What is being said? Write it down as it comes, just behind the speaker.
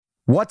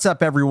What's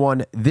up,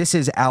 everyone? This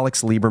is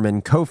Alex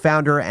Lieberman,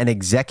 co-founder and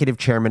executive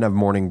chairman of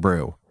Morning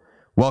Brew.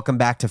 Welcome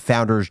back to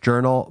Founders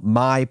Journal,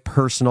 my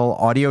personal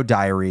audio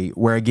diary,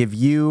 where I give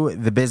you,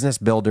 the business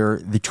builder,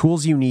 the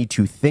tools you need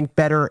to think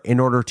better in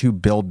order to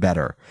build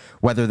better,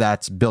 whether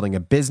that's building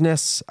a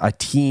business, a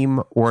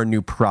team, or a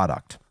new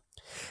product.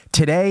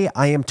 Today,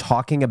 I am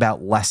talking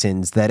about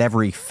lessons that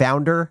every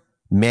founder,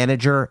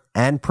 manager,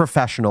 and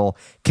professional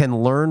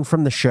can learn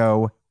from the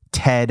show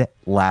Ted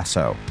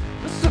Lasso.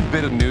 This is a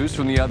bit of news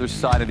from the other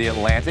side of the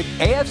Atlantic.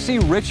 AFC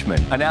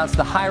Richmond announced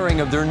the hiring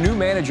of their new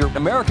manager,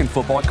 American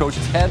football coach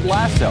Ted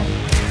Lasso.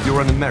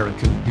 You're an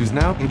American who's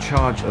now in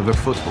charge of a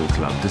football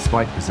club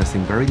despite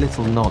possessing very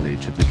little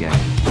knowledge of the game.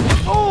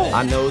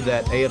 I know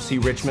that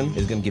AFC Richmond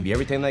is going to give you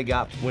everything they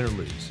got, win or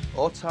lose.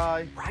 Or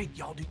tie. Right,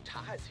 y'all do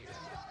ties here.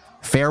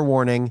 Fair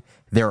warning,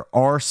 there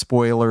are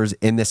spoilers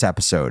in this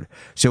episode.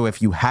 So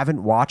if you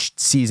haven't watched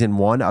season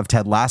 1 of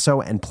Ted Lasso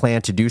and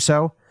plan to do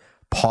so,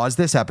 pause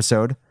this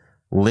episode,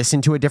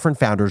 listen to a different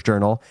Founders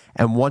Journal,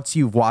 and once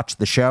you've watched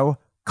the show,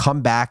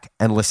 come back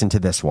and listen to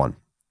this one.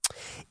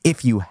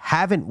 If you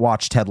haven't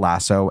watched Ted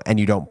Lasso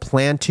and you don't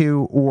plan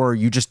to, or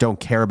you just don't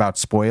care about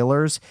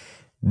spoilers,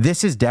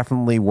 this is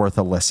definitely worth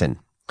a listen.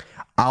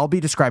 I'll be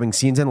describing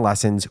scenes and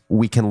lessons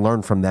we can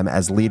learn from them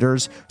as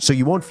leaders, so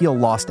you won't feel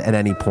lost at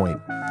any point.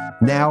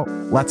 Now,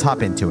 let's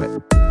hop into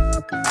it.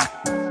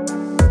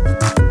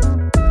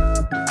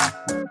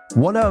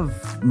 One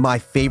of my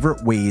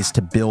favorite ways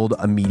to build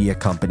a media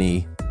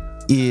company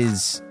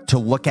is to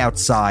look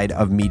outside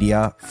of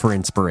media for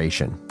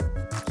inspiration.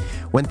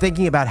 When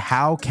thinking about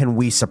how can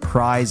we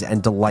surprise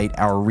and delight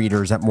our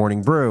readers at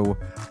Morning Brew,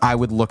 I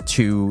would look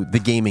to the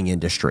gaming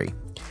industry.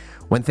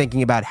 When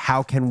thinking about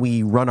how can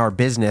we run our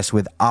business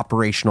with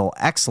operational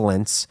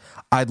excellence,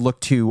 I'd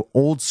look to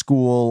old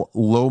school,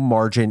 low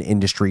margin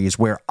industries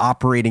where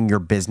operating your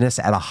business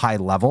at a high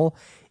level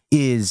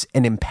is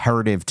an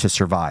imperative to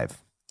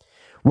survive.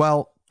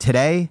 Well,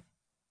 today,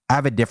 I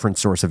have a different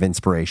source of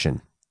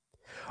inspiration.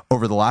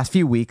 Over the last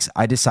few weeks,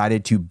 I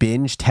decided to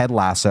binge Ted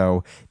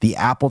Lasso, the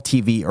Apple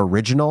TV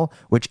original,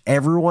 which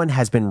everyone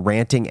has been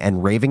ranting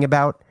and raving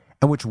about,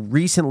 and which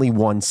recently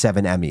won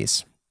 7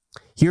 Emmys.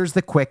 Here's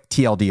the quick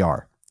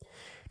TLDR.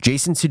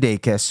 Jason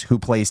Sudeikis, who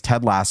plays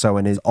Ted Lasso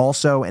and is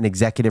also an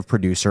executive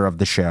producer of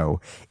the show,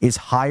 is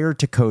hired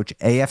to coach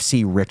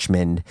AFC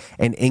Richmond,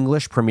 an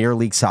English Premier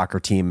League soccer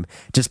team,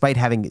 despite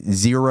having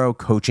zero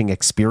coaching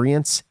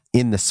experience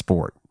in the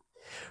sport.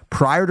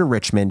 Prior to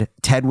Richmond,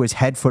 Ted was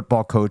head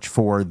football coach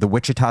for the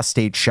Wichita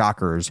State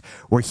Shockers,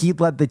 where he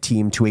led the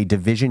team to a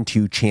Division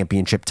II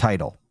championship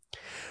title.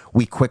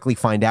 We quickly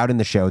find out in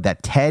the show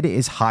that Ted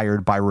is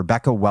hired by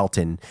Rebecca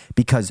Welton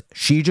because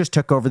she just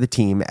took over the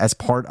team as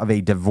part of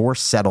a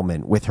divorce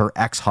settlement with her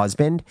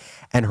ex-husband,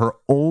 and her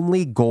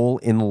only goal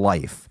in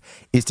life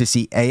is to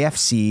see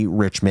AFC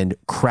Richmond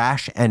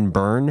crash and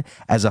burn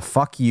as a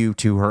fuck you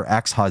to her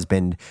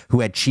ex-husband who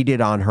had cheated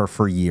on her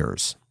for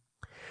years.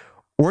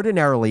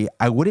 Ordinarily,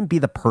 I wouldn't be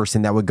the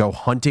person that would go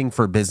hunting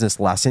for business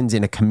lessons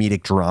in a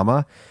comedic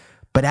drama,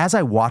 but as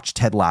I watched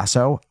Ted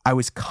Lasso, I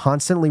was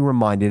constantly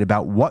reminded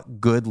about what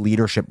good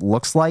leadership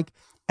looks like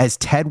as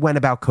Ted went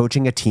about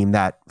coaching a team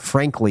that,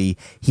 frankly,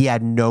 he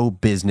had no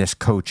business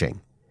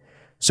coaching.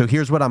 So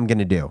here's what I'm going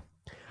to do.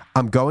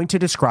 I'm going to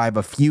describe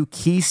a few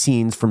key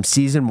scenes from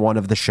season 1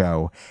 of the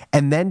show,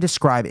 and then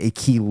describe a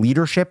key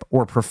leadership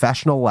or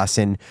professional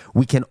lesson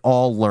we can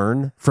all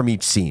learn from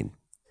each scene.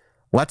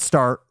 Let's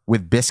start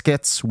with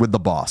Biscuits with the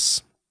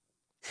Boss.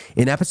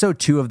 In episode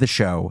 2 of the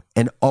show,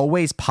 an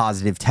always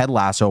positive Ted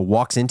Lasso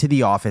walks into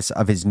the office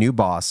of his new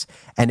boss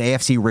and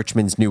AFC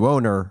Richmond's new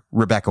owner,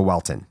 Rebecca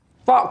Welton.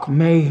 Fuck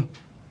me.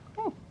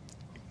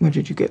 Where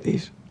did you get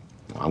these?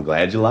 I'm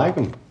glad you like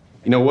them.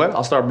 You know what?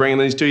 I'll start bringing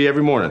these to you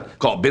every morning.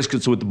 Called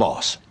Biscuits with the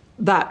Boss.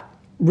 That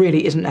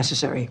really isn't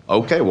necessary.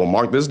 Okay, well,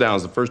 mark this down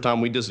as the first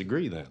time we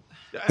disagree then.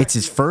 It's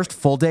his first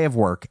full day of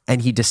work,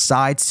 and he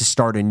decides to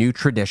start a new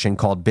tradition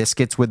called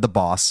Biscuits with the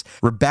Boss.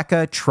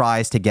 Rebecca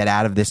tries to get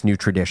out of this new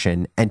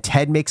tradition, and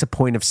Ted makes a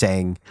point of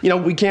saying,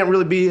 we can't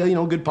really be,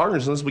 good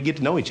partners unless we get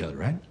to know each other,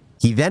 right?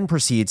 He then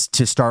proceeds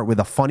to start with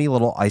a funny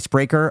little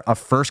icebreaker of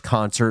first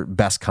concert,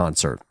 best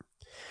concert.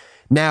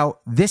 Now,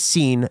 this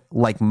scene,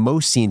 like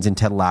most scenes in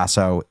Ted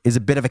Lasso, is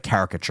a bit of a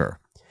caricature.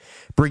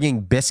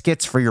 Bringing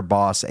biscuits for your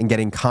boss and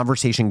getting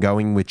conversation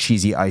going with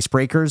cheesy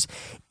icebreakers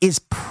is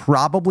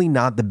probably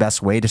not the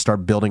best way to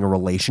start building a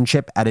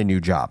relationship at a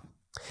new job.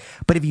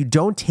 But if you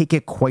don't take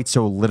it quite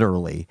so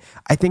literally,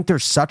 I think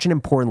there's such an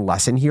important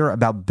lesson here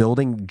about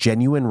building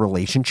genuine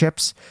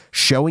relationships,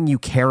 showing you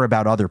care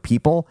about other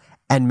people,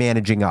 and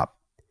managing up.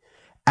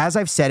 As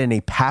I've said in a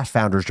past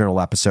Founders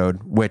Journal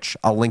episode, which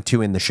I'll link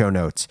to in the show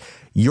notes,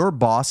 your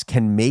boss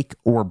can make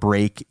or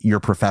break your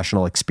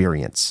professional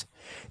experience.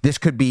 This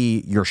could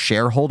be your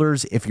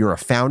shareholders if you're a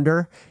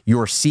founder,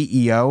 your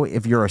CEO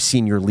if you're a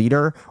senior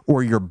leader,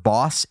 or your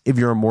boss if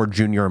you're a more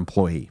junior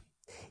employee.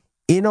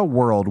 In a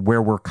world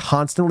where we're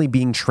constantly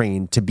being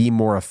trained to be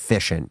more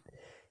efficient,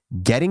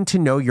 getting to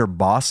know your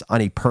boss on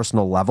a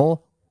personal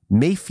level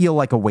may feel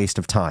like a waste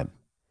of time.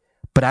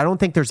 But I don't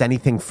think there's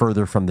anything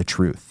further from the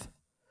truth.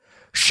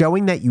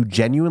 showing that you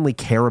genuinely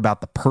care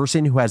about the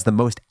person who has the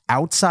most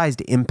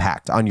outsized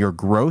impact on your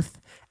growth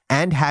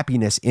and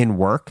happiness in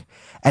work,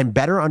 and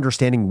better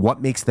understanding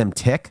what makes them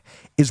tick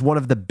is one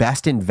of the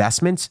best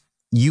investments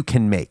you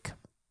can make.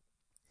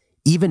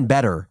 Even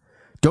better,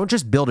 don't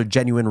just build a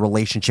genuine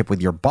relationship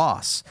with your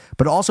boss,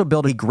 but also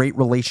build a great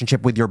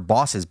relationship with your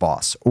boss's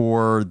boss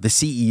or the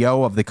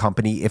CEO of the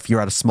company if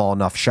you're at a small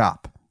enough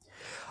shop.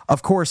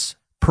 Of course,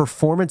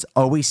 performance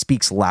always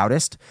speaks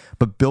loudest,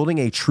 but building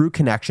a true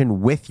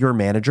connection with your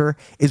manager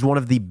is one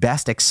of the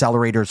best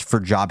accelerators for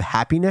job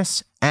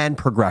happiness and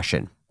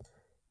progression.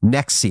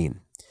 Next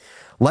scene.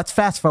 Let's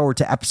fast forward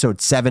to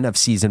episode 7 of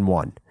season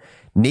 1.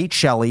 Nate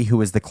Shelley,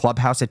 who is the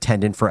clubhouse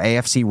attendant for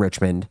AFC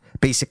Richmond,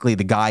 basically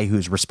the guy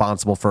who's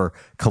responsible for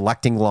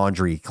collecting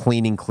laundry,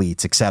 cleaning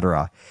cleats,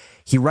 etc.,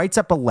 he writes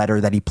up a letter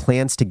that he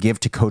plans to give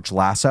to Coach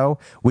Lasso,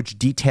 which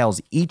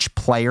details each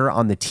player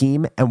on the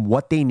team and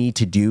what they need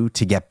to do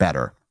to get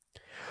better.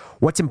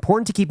 What's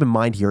important to keep in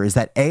mind here is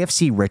that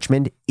AFC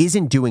Richmond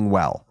isn't doing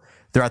well.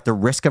 They're at the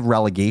risk of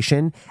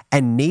relegation,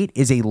 and Nate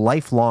is a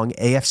lifelong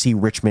AFC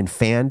Richmond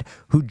fan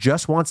who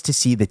just wants to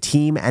see the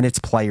team and its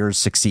players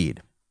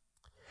succeed.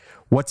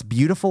 What's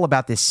beautiful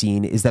about this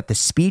scene is that the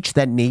speech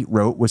that Nate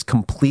wrote was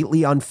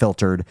completely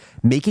unfiltered,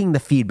 making the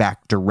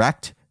feedback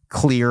direct,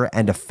 clear,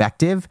 and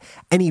effective,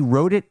 and he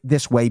wrote it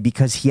this way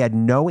because he had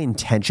no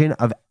intention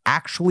of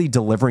actually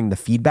delivering the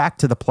feedback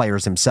to the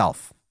players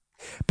himself.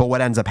 But what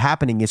ends up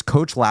happening is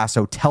Coach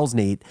Lasso tells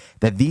Nate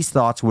that these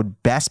thoughts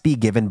would best be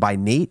given by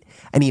Nate,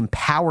 and he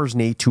empowers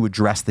Nate to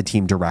address the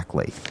team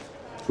directly.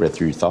 Read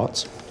through your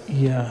thoughts.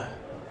 Yeah.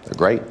 They're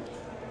great.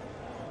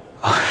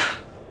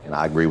 And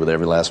I agree with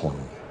every last one.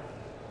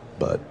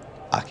 But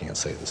I can't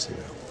say this to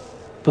you.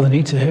 But I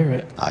need to hear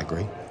it. I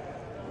agree.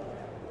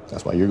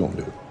 That's why you're going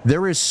to do it.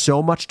 There is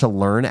so much to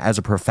learn as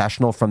a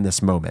professional from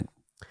this moment.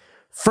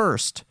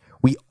 First,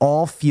 we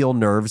all feel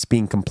nerves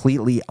being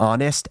completely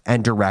honest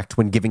and direct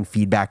when giving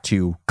feedback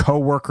to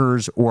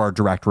coworkers or our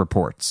direct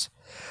reports.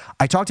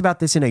 I talked about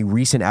this in a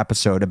recent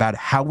episode about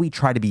how we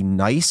try to be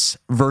nice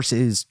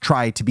versus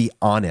try to be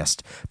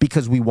honest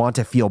because we want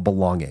to feel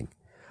belonging.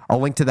 I'll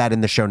link to that in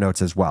the show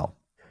notes as well.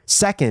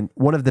 Second,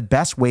 one of the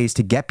best ways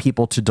to get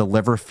people to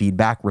deliver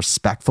feedback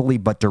respectfully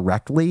but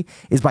directly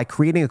is by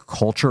creating a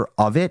culture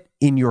of it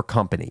in your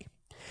company.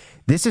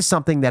 This is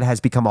something that has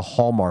become a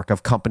hallmark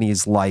of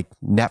companies like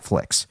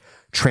Netflix: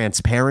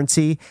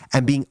 transparency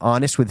and being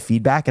honest with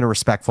feedback in a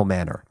respectful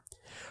manner.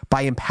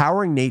 By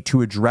empowering Nate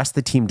to address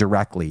the team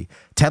directly,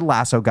 Ted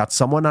Lasso got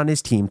someone on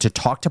his team to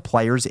talk to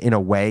players in a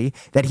way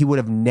that he would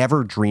have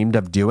never dreamed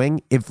of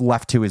doing if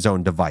left to his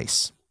own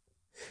device.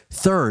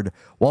 Third,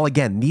 while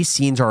again, these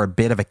scenes are a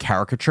bit of a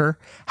caricature,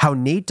 how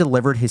Nate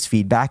delivered his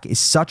feedback is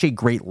such a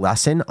great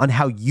lesson on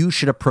how you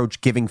should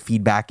approach giving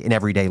feedback in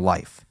everyday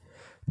life.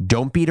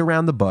 Don't beat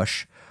around the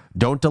bush.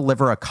 Don't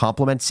deliver a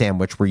compliment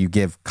sandwich where you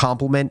give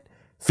compliment,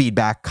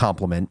 feedback,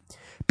 compliment.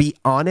 Be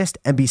honest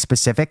and be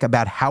specific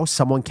about how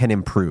someone can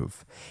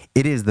improve.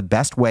 It is the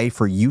best way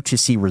for you to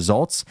see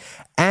results,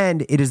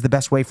 and it is the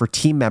best way for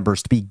team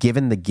members to be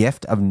given the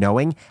gift of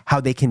knowing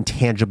how they can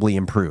tangibly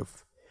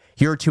improve.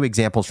 Here are 2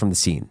 examples from the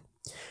scene.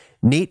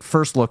 Nate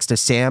first looks to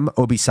Sam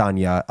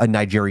Obisanya, a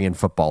Nigerian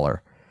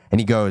footballer,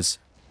 and he goes,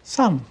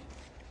 Sam.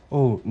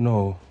 Oh,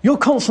 no. You're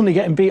constantly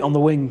getting beat on the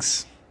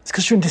wings. It's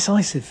because you're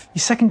indecisive. You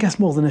second guess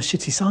more than a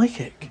shitty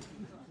psychic.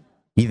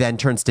 He then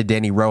turns to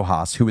Danny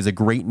Rojas, who is a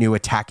great new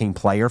attacking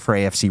player for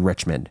AFC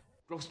Richmond.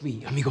 Roast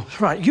me, amigo.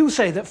 Right, you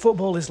say that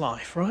football is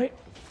life, right?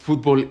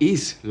 Football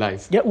is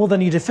life. Yeah, well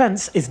then your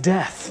defence is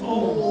death.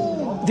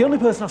 Oh. The only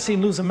person I've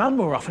seen lose a man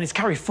more often is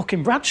Carrie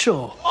fucking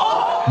Bradshaw.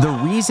 The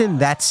reason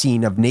that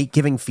scene of Nate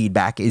giving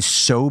feedback is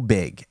so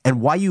big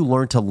and why you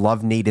learn to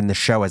love Nate in the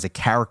show as a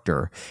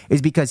character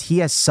is because he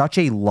has such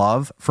a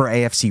love for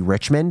AFC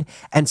Richmond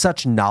and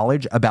such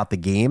knowledge about the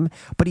game,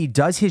 but he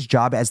does his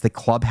job as the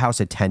clubhouse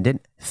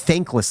attendant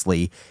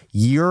thanklessly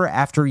year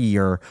after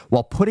year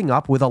while putting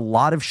up with a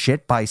lot of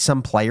shit by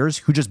some players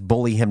who just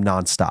bully him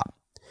nonstop.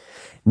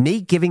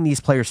 Nate giving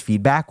these players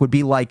feedback would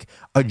be like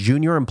a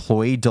junior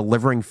employee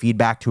delivering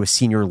feedback to a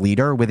senior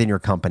leader within your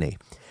company.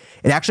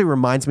 It actually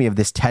reminds me of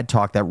this TED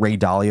Talk that Ray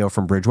Dalio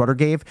from Bridgewater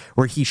gave,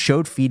 where he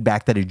showed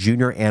feedback that a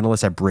junior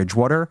analyst at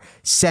Bridgewater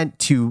sent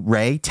to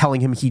Ray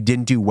telling him he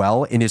didn't do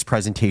well in his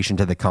presentation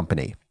to the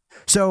company.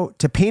 So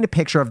to paint a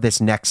picture of this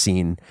next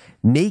scene,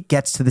 Nate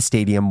gets to the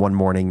stadium one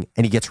morning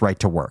and he gets right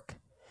to work.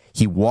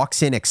 He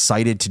walks in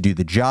excited to do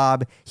the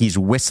job, he's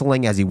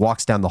whistling as he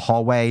walks down the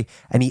hallway,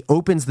 and he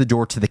opens the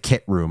door to the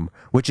kit room,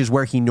 which is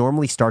where he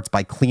normally starts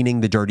by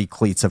cleaning the dirty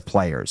cleats of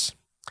players.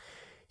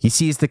 He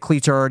sees the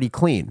cleats are already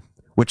clean,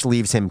 which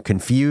leaves him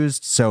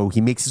confused, so he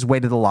makes his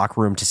way to the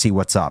locker room to see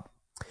what's up.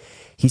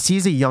 He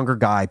sees a younger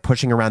guy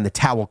pushing around the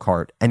towel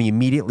cart, and he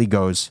immediately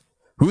goes,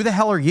 "Who the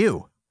hell are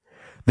you?"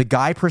 The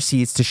guy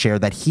proceeds to share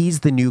that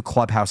he's the new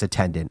clubhouse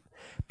attendant,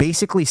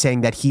 basically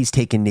saying that he's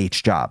taken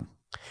Nate's job.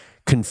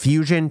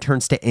 Confusion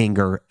turns to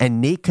anger,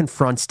 and Nate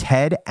confronts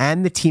Ted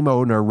and the team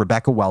owner,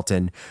 Rebecca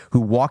Welton,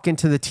 who walk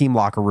into the team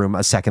locker room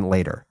a second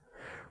later.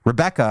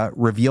 Rebecca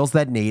reveals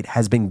that Nate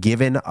has been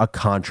given a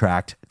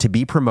contract to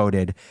be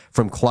promoted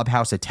from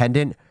clubhouse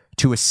attendant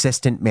to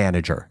assistant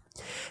manager.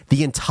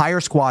 The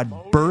entire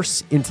squad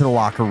bursts into the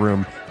locker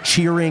room,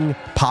 cheering,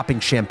 popping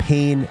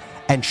champagne,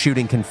 and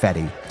shooting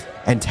confetti.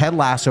 And Ted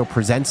Lasso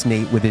presents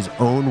Nate with his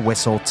own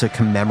whistle to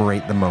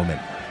commemorate the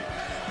moment.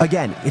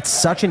 Again, it's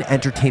such an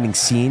entertaining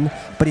scene,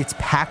 but it's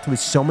packed with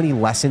so many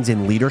lessons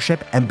in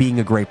leadership and being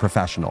a great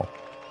professional.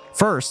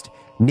 First,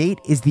 Nate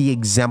is the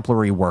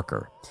exemplary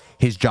worker.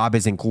 His job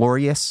isn't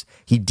glorious,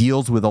 he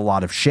deals with a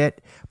lot of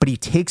shit, but he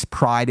takes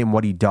pride in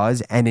what he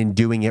does and in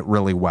doing it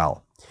really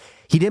well.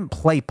 He didn't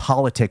play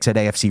politics at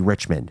AFC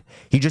Richmond.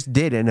 He just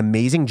did an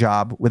amazing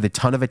job with a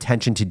ton of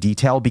attention to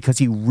detail because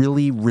he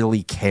really,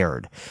 really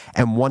cared.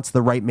 And once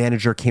the right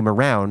manager came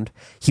around,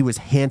 he was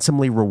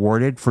handsomely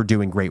rewarded for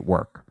doing great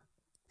work.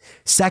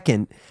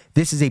 Second,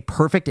 this is a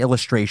perfect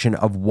illustration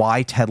of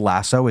why Ted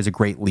Lasso is a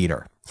great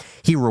leader.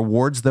 He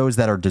rewards those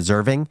that are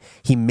deserving,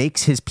 he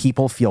makes his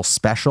people feel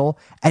special,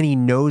 and he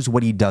knows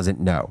what he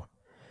doesn't know.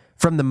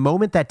 From the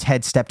moment that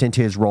Ted stepped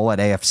into his role at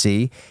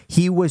AFC,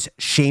 he was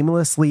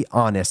shamelessly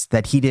honest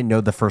that he didn't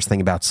know the first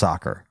thing about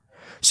soccer.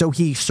 So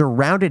he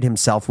surrounded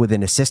himself with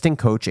an assistant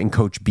coach in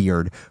Coach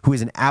Beard, who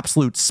is an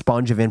absolute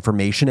sponge of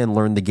information and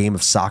learned the game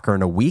of soccer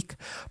in a week.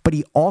 But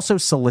he also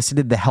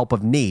solicited the help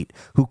of Nate,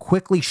 who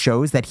quickly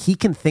shows that he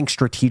can think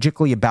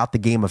strategically about the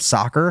game of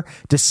soccer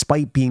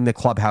despite being the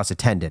clubhouse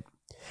attendant.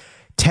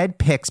 Ted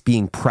picks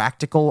being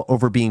practical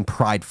over being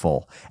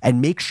prideful and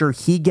makes sure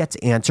he gets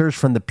answers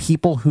from the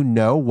people who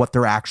know what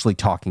they're actually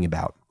talking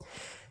about.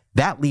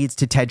 That leads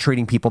to Ted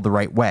treating people the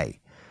right way.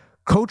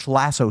 Coach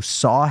Lasso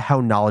saw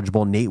how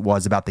knowledgeable Nate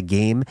was about the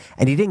game,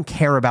 and he didn't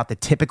care about the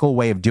typical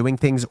way of doing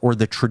things or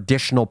the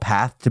traditional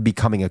path to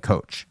becoming a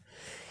coach.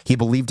 He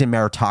believed in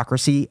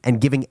meritocracy and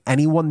giving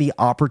anyone the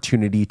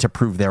opportunity to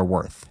prove their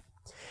worth.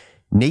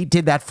 Nate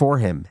did that for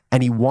him,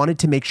 and he wanted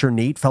to make sure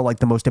Nate felt like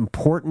the most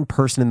important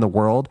person in the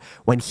world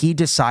when he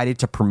decided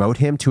to promote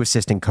him to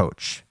assistant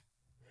coach.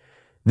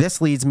 This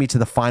leads me to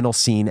the final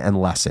scene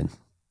and lesson.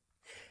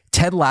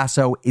 Ted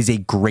Lasso is a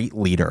great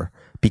leader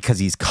because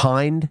he's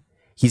kind,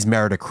 he's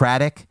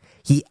meritocratic,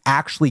 he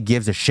actually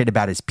gives a shit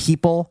about his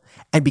people,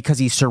 and because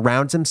he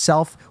surrounds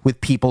himself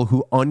with people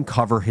who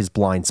uncover his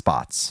blind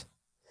spots.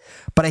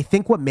 But I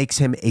think what makes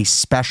him a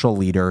special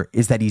leader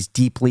is that he's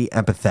deeply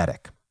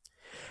empathetic.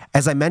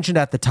 As I mentioned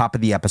at the top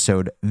of the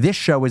episode, this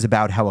show is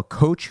about how a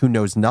coach who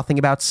knows nothing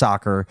about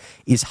soccer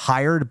is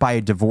hired by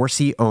a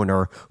divorcee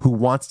owner who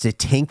wants to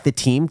tank the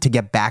team to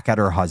get back at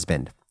her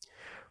husband.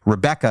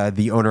 Rebecca,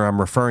 the owner I'm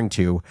referring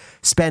to,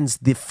 spends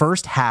the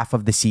first half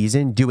of the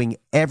season doing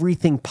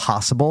everything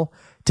possible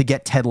to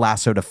get Ted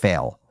Lasso to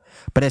fail.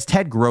 But as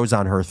Ted grows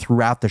on her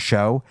throughout the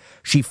show,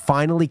 she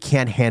finally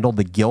can't handle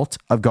the guilt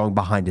of going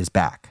behind his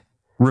back.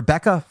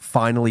 Rebecca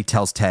finally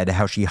tells Ted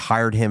how she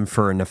hired him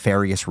for a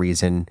nefarious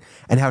reason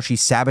and how she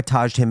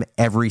sabotaged him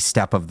every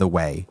step of the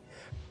way.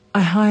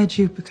 I hired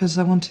you because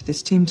I wanted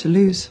this team to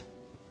lose.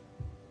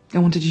 I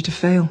wanted you to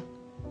fail.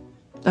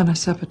 And I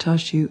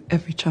sabotaged you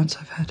every chance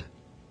I've had.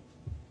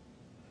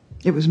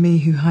 It was me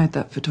who hired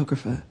that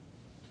photographer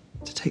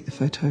to take the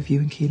photo of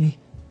you and Keeley.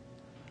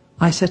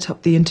 I set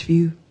up the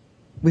interview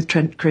with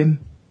Trent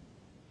Krim,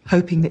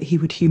 hoping that he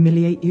would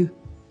humiliate you.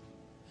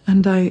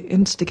 And I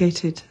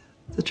instigated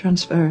the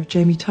transfer of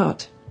Jamie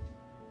Tart,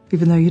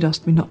 even though you'd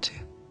asked me not to.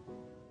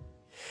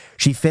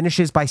 She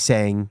finishes by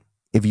saying,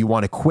 "If you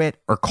want to quit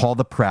or call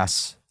the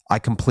press, I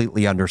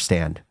completely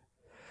understand."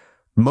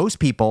 Most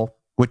people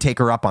would take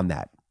her up on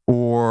that,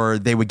 or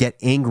they would get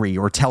angry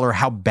or tell her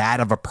how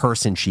bad of a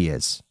person she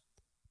is.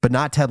 But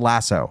not Ted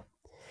Lasso.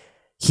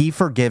 He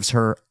forgives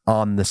her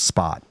on the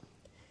spot.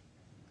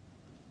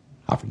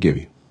 I forgive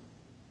you.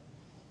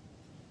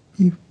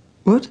 You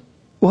what?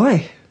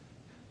 Why?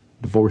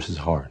 Divorce is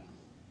hard.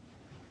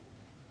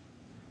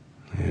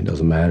 And it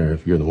doesn't matter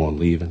if you're the one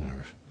leaving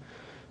or if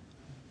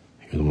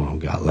you're the one who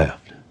got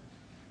left.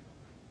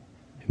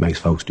 It makes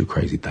folks do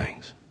crazy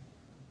things.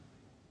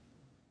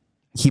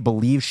 He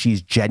believes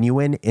she's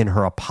genuine in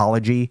her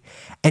apology,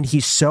 and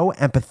he's so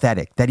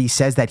empathetic that he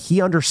says that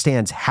he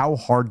understands how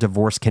hard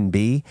divorce can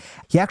be.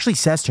 He actually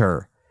says to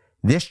her,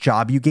 "This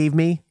job you gave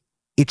me,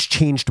 it's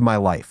changed my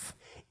life."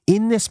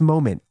 In this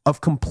moment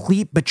of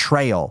complete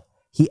betrayal,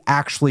 he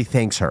actually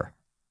thanks her.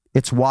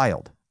 It's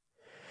wild.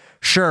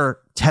 Sure,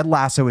 Ted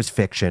Lasso is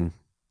fiction,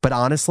 but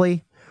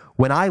honestly,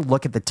 when I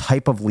look at the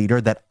type of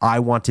leader that I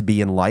want to be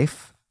in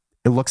life,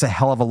 it looks a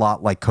hell of a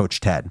lot like Coach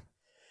Ted.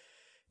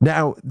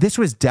 Now, this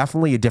was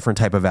definitely a different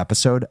type of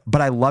episode,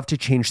 but I love to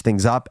change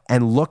things up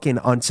and look in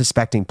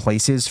unsuspecting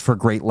places for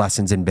great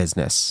lessons in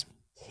business.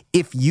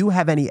 If you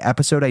have any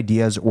episode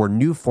ideas or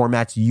new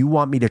formats you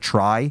want me to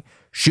try,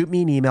 shoot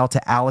me an email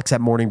to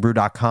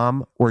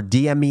alex@morningbrew.com or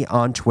DM me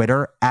on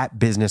Twitter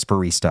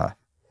 @businessbarista.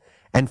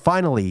 And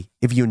finally,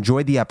 if you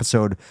enjoyed the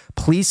episode,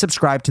 please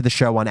subscribe to the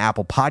show on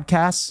Apple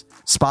Podcasts,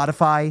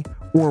 Spotify,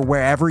 or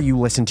wherever you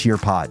listen to your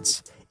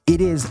pods.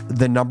 It is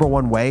the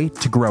 #1 way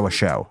to grow a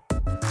show.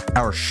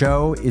 Our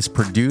show is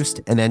produced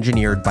and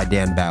engineered by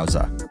Dan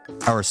Bauza.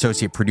 Our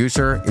associate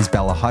producer is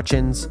Bella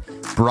Hutchins.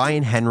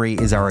 Brian Henry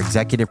is our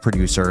executive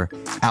producer.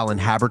 Alan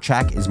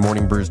Haberchak is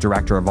Morning Brew's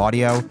director of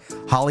audio.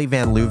 Holly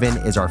Van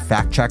Leuven is our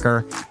fact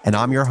checker. And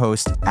I'm your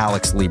host,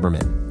 Alex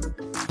Lieberman.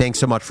 Thanks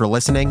so much for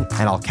listening,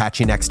 and I'll catch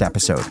you next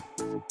episode.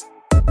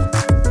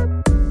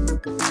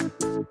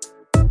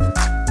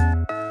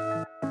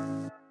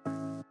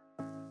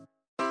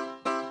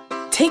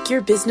 Take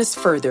your business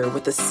further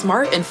with the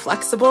smart and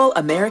flexible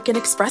American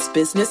Express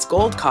Business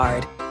Gold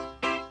Card.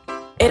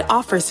 It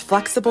offers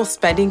flexible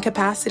spending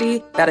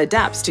capacity that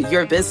adapts to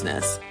your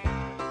business.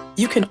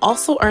 You can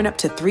also earn up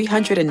to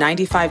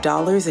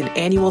 $395 in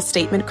annual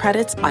statement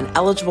credits on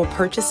eligible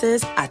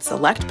purchases at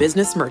select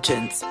business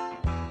merchants.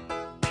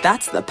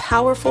 That's the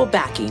powerful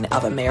backing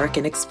of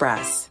American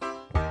Express.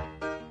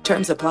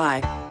 Terms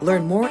apply.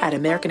 Learn more at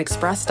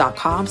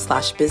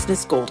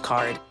americanexpress.com/business gold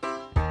card.